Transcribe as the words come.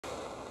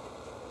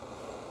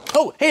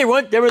Oh, hey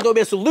everyone, Devon with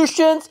OBS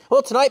Solutions.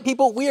 Well, tonight,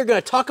 people, we are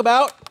going to talk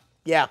about,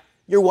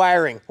 your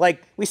wiring.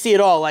 Like, we see it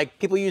all, like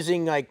people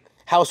using like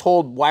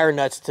household wire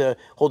nuts to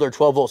hold their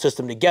 12-volt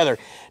system together.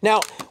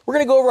 Now, we're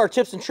going to go over our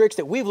tips and tricks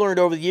that we've learned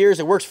over the years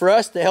that works for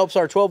us, that helps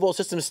our 12-volt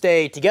system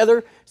stay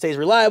together, stays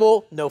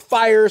reliable, no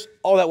fires,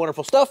 all that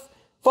wonderful stuff.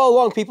 Follow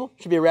along, people.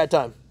 Should be a rad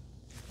time.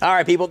 All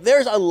right, people,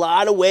 there's a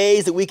lot of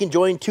ways that we can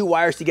join two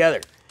wires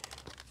together.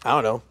 I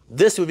don't know.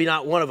 This would be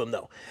not one of them,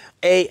 though.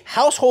 A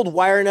household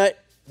wire nut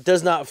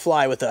does not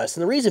fly with us.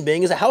 And the reason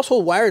being is a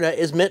household wire nut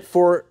is meant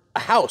for a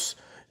house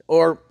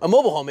or a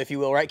mobile home, if you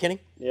will, right, Kenny?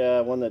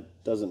 Yeah, one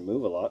that doesn't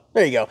move a lot.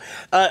 There you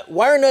go.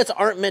 Wire nuts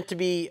aren't meant to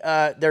be,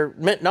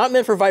 not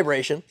meant for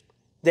vibration.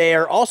 They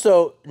are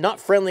also not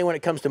friendly when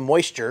it comes to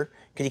moisture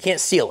because you can't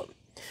seal them.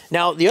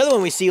 Now, the other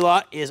one we see a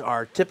lot is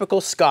our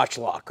typical Scotch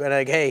lock. And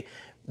like, hey,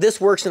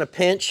 this works in a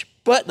pinch,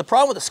 but the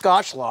problem with the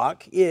Scotch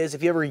lock is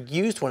if you ever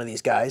used one of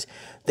these guys,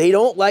 they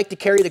don't like to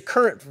carry the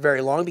current for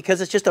very long because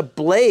it's just a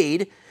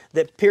blade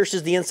that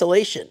pierces the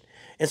insulation.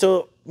 And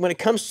so when it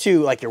comes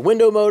to like your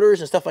window motors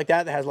and stuff like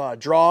that, that has a lot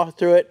of draw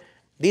through it,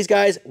 these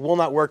guys will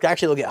not work.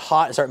 Actually, they'll get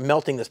hot and start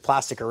melting this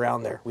plastic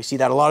around there. We see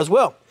that a lot as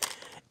well.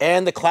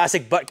 And the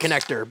classic butt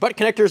connector. Butt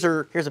connectors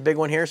are, here's a big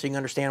one here so you can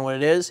understand what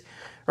it is,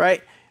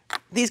 right?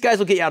 These guys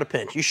will get you out of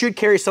pinch. You should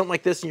carry something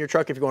like this in your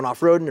truck if you're going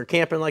off-roading or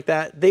camping like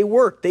that. They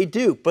work, they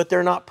do, but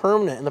they're not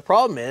permanent. And the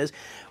problem is,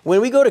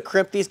 when we go to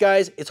crimp these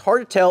guys, it's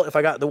hard to tell if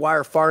I got the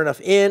wire far enough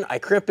in, I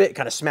crimp it,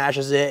 kind of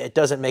smashes it, it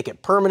doesn't make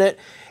it permanent.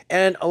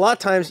 And a lot of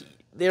times,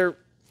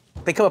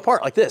 they come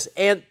apart like this,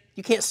 and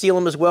you can't seal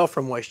them as well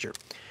from moisture.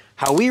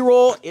 How we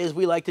roll is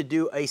we like to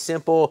do a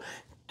simple,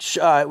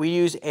 we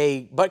use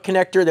a butt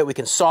connector that we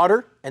can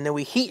solder, and then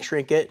we heat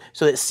shrink it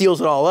so that it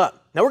seals it all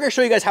up. Now we're gonna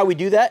show you guys how we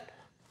do that.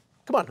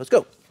 Come on, let's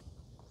go.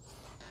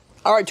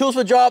 All right, tools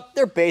for the job,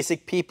 they're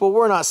basic, people.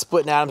 We're not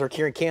splitting atoms or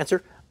curing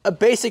cancer. A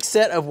basic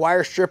set of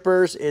wire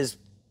strippers is,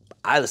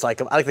 I just like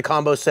them. I like the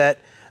combo set.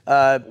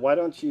 Why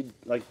don't you,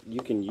 like,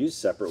 you can use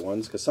separate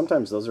ones, because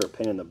sometimes those are a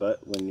pain in the butt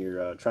when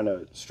you're trying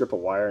to strip a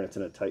wire and it's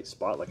in a tight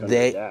spot, like under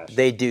the dash.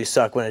 They do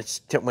suck when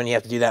you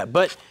have to do that,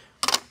 but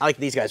I like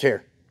these guys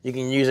here. You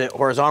can use it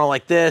horizontal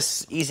like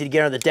this, easy to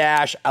get on the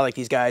dash. I like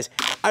these guys.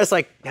 I just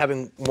like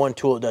having one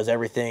tool that does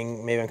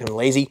everything. Maybe I'm kind of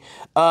lazy.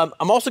 I'm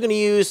also gonna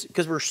use,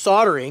 because we're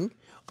soldering,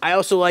 I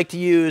also like to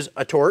use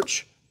a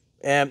torch.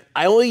 And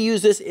I only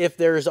use this if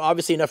there's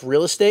obviously enough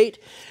real estate.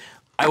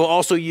 I will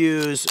also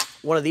use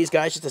one of these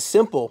guys, just a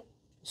simple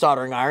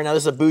soldering iron. Now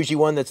this is a bougie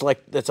one that's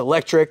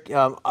electric.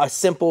 A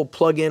simple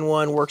plug-in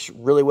one works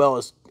really well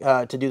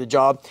to do the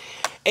job.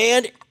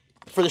 And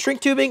for the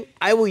shrink tubing,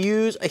 I will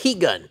use a heat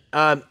gun.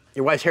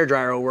 Your wife's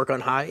hairdryer will work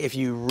on high if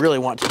you really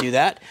want to do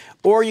that.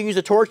 Or you can use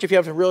a torch if you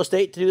have some real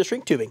estate to do the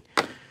shrink tubing.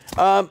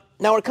 Now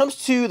when it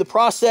comes to the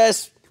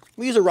process,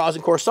 we use a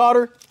rosin core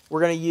solder. We're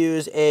gonna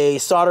use a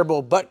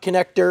solderable butt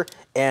connector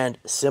and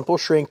simple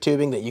shrink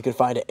tubing that you can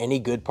find at any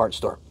good parts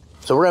store.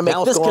 So we're gonna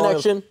make this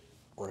connection.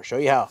 We're gonna show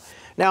you how.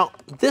 Now,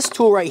 this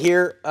tool right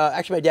here,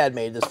 actually my dad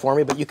made this for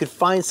me, but you could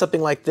find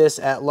something like this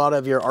at a lot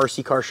of your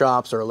RC car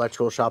shops or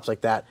electrical shops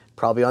like that,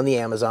 probably on the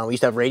Amazon. We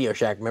used to have Radio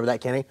Shack, remember that,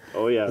 Kenny?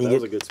 Oh yeah, that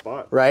was a good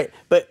spot. Right,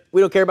 but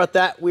we don't care about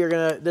that.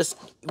 This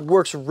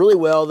works really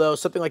well though,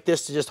 something like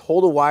this to just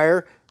hold a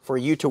wire for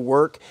you to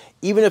work,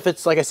 even if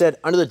it's, like I said,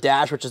 under the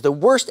dash, which is the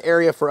worst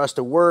area for us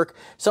to work.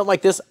 Something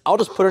like this, I'll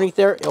just put underneath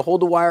there, it'll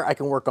hold the wire, I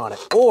can work on it.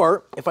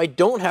 Or, if I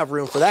don't have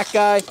room for that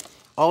guy,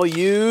 I'll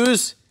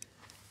use,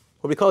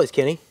 what do we call these,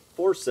 Kenny?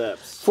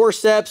 Forceps.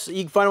 Forceps,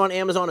 you can find them on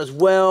Amazon as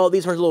well.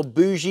 These ones are a little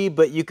bougie,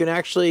 but you can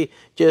actually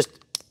just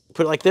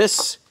put it like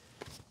this,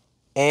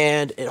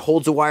 and it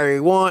holds the wire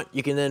you want.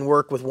 You can then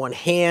work with one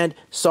hand,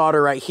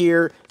 solder right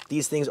here.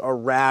 These things are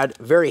rad,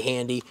 very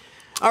handy.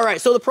 All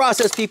right, so the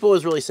process, people,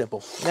 is really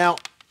simple. Now,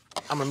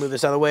 I'm gonna move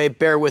this out of the way.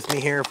 Bear with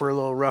me here if we're a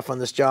little rough on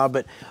this job,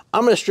 but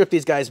I'm gonna strip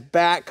these guys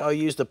back. I'll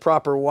use the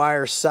proper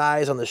wire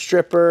size on the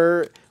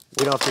stripper.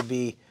 We don't have to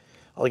be,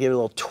 I'll give it a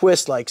little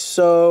twist like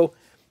so.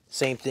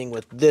 Same thing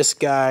with this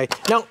guy.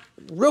 Now,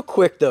 real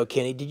quick though,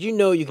 Kenny, did you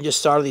know you can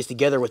just solder these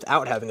together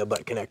without having a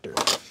butt connector?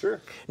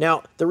 Sure.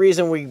 Now, the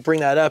reason we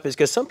bring that up is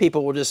because some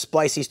people will just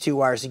splice these two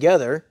wires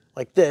together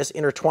like this,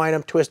 intertwine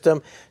them, twist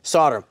them,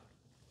 solder them.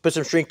 Put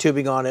some shrink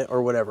tubing on it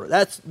or whatever.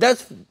 That's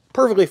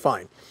perfectly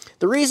fine.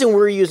 The reason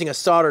we're using a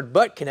soldered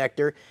butt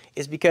connector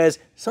is because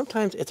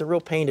sometimes it's a real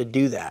pain to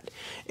do that.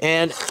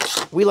 And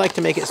we like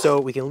to make it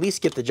so we can at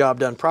least get the job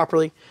done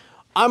properly.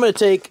 I'm gonna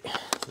take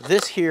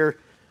this here.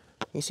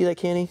 You see that,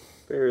 Kenny?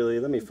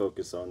 Barely, let me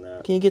focus on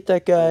that. Can you get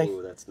that guy?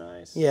 Oh, that's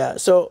nice. Yeah,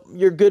 so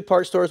your good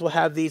part stores will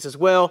have these as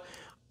well.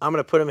 I'm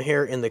gonna put them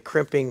here in the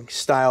crimping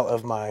style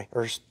of my,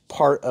 or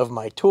part of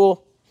my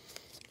tool.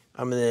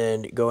 I'm gonna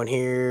then go in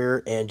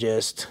here and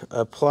just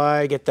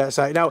apply, get that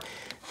side. Now,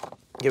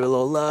 give it a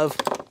little love.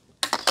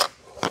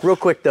 Real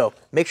quick though,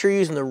 make sure you're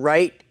using the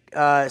right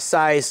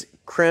size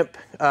crimp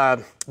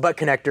butt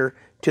connector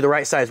to the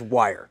right size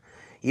wire.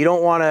 You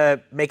don't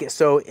wanna make it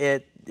so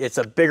it's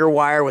a bigger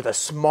wire with a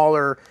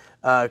smaller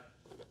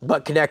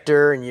butt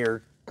connector and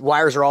you're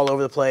wires are all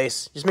over the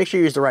place. Just make sure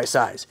you use the right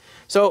size.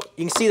 So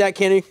you can see that,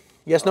 Kenny?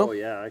 Yes, no? Oh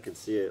yeah, I can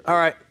see it. All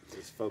right.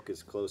 This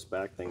focus close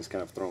back thing's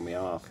kind of throwing me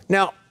off.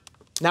 Now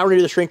we're gonna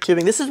do the shrink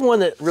tubing. This is one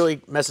that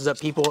really messes up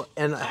people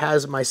and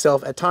has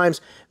myself at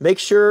times. Make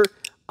sure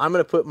I'm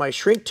gonna put my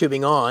shrink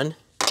tubing on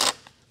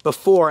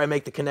before I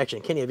make the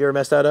connection. Kenny, have you ever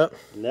messed that up?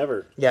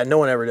 Never. Yeah, no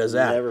one ever does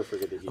that. Never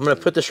forget to heat. I'm gonna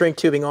put the shrink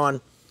tubing on.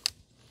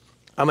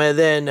 I'm gonna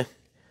then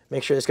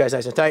make sure this guy's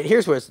nice and tight.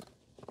 Here's where it's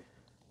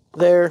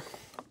there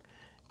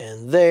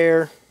and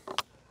there.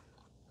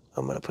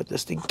 I'm gonna put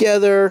this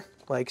together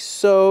like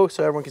so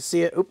everyone can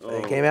see it. Oop,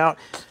 it came out.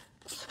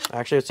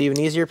 Actually, it's even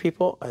easier,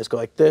 people. I just go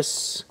like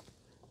this.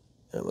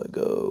 I'm gonna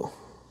go.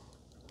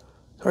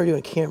 It's hard doing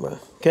a camera.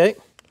 Okay,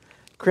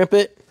 crimp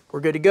it. We're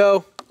good to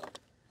go.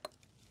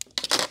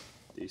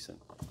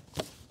 Decent.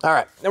 All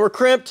right, now we're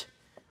crimped.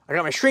 I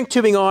got my shrink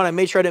tubing on. I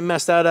made sure I didn't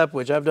mess that up,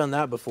 which I've done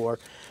that before.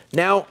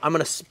 Now I'm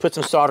gonna put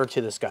some solder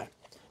to this guy.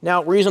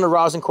 Now we're using a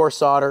rosin core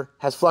solder.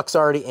 Has flux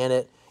already in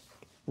it.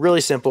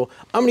 Really simple.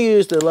 I'm gonna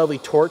use the lovely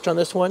torch on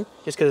this one,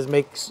 just because it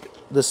makes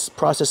this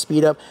process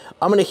speed up.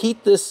 I'm gonna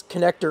heat this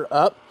connector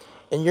up,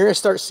 and you're gonna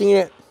start seeing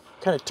it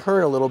kind of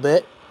turn a little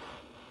bit.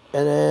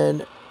 And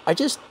then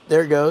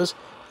there it goes.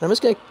 And I'm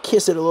just gonna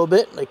kiss it a little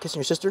bit, like kissing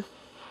your sister.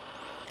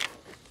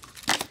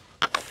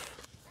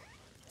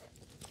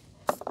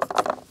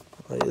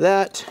 Like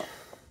that.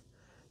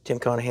 Tim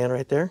Conahan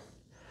right there.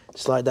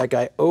 Slide that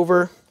guy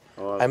over.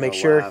 Oh, I make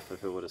sure. Laugh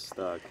if it would have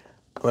stuck.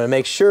 I'm gonna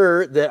make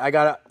sure that I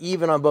got it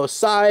even on both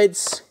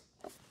sides.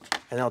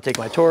 And then I'll take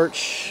my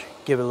torch,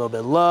 give it a little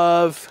bit of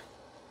love.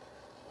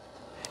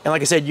 And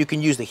like I said, you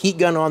can use the heat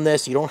gun on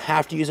this. You don't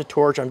have to use a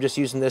torch. I'm just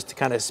using this to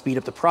kind of speed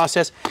up the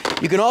process.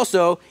 You can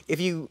also,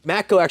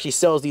 Matco actually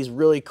sells these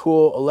really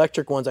cool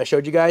electric ones I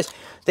showed you guys.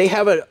 They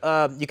have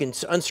you can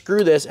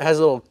unscrew this. It has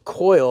a little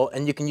coil,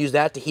 and you can use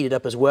that to heat it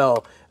up as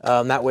well.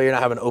 That way you're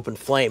not having an open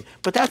flame.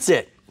 But that's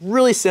it.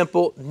 Really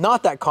simple,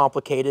 not that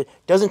complicated.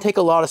 Doesn't take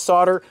a lot of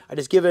solder. I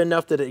just give it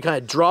enough that it kind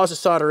of draws the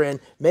solder in,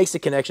 makes the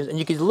connections. And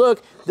you can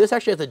look, this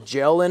actually has a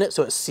gel in it,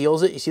 so it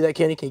seals it. You see that,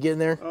 Kenny? Can you get in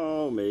there?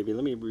 Oh, maybe.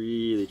 Let me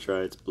really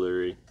try. It's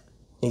blurry.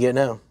 You get it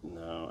now?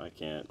 No, I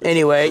can't.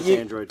 Anyway, this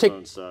Android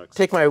phone sucks.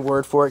 Take my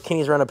word for it.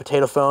 Kenny's running a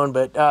potato phone.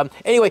 But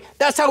anyway,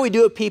 that's how we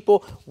do it,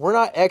 people. We're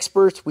not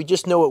experts. We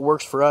just know what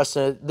works for us.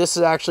 And this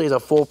is actually a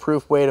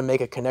foolproof way to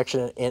make a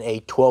connection in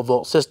a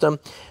 12-volt system.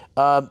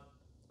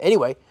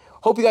 Anyway.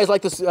 Hope you guys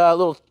like this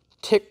little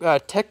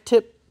tech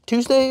tip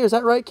Tuesday. Is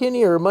that right,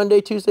 Kenny? Or Monday,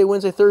 Tuesday,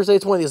 Wednesday, Thursday?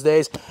 It's one of these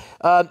days.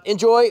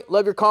 Enjoy.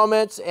 Love your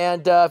comments.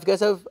 And if you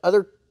guys have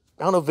other,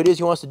 videos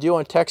you want us to do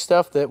on tech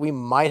stuff that we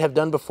might have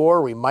done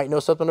before, we might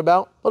know something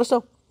about, let us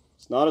know.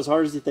 It's not as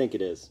hard as you think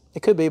it is.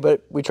 It could be,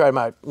 but we try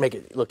to make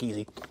it look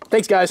easy.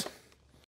 Thanks, guys.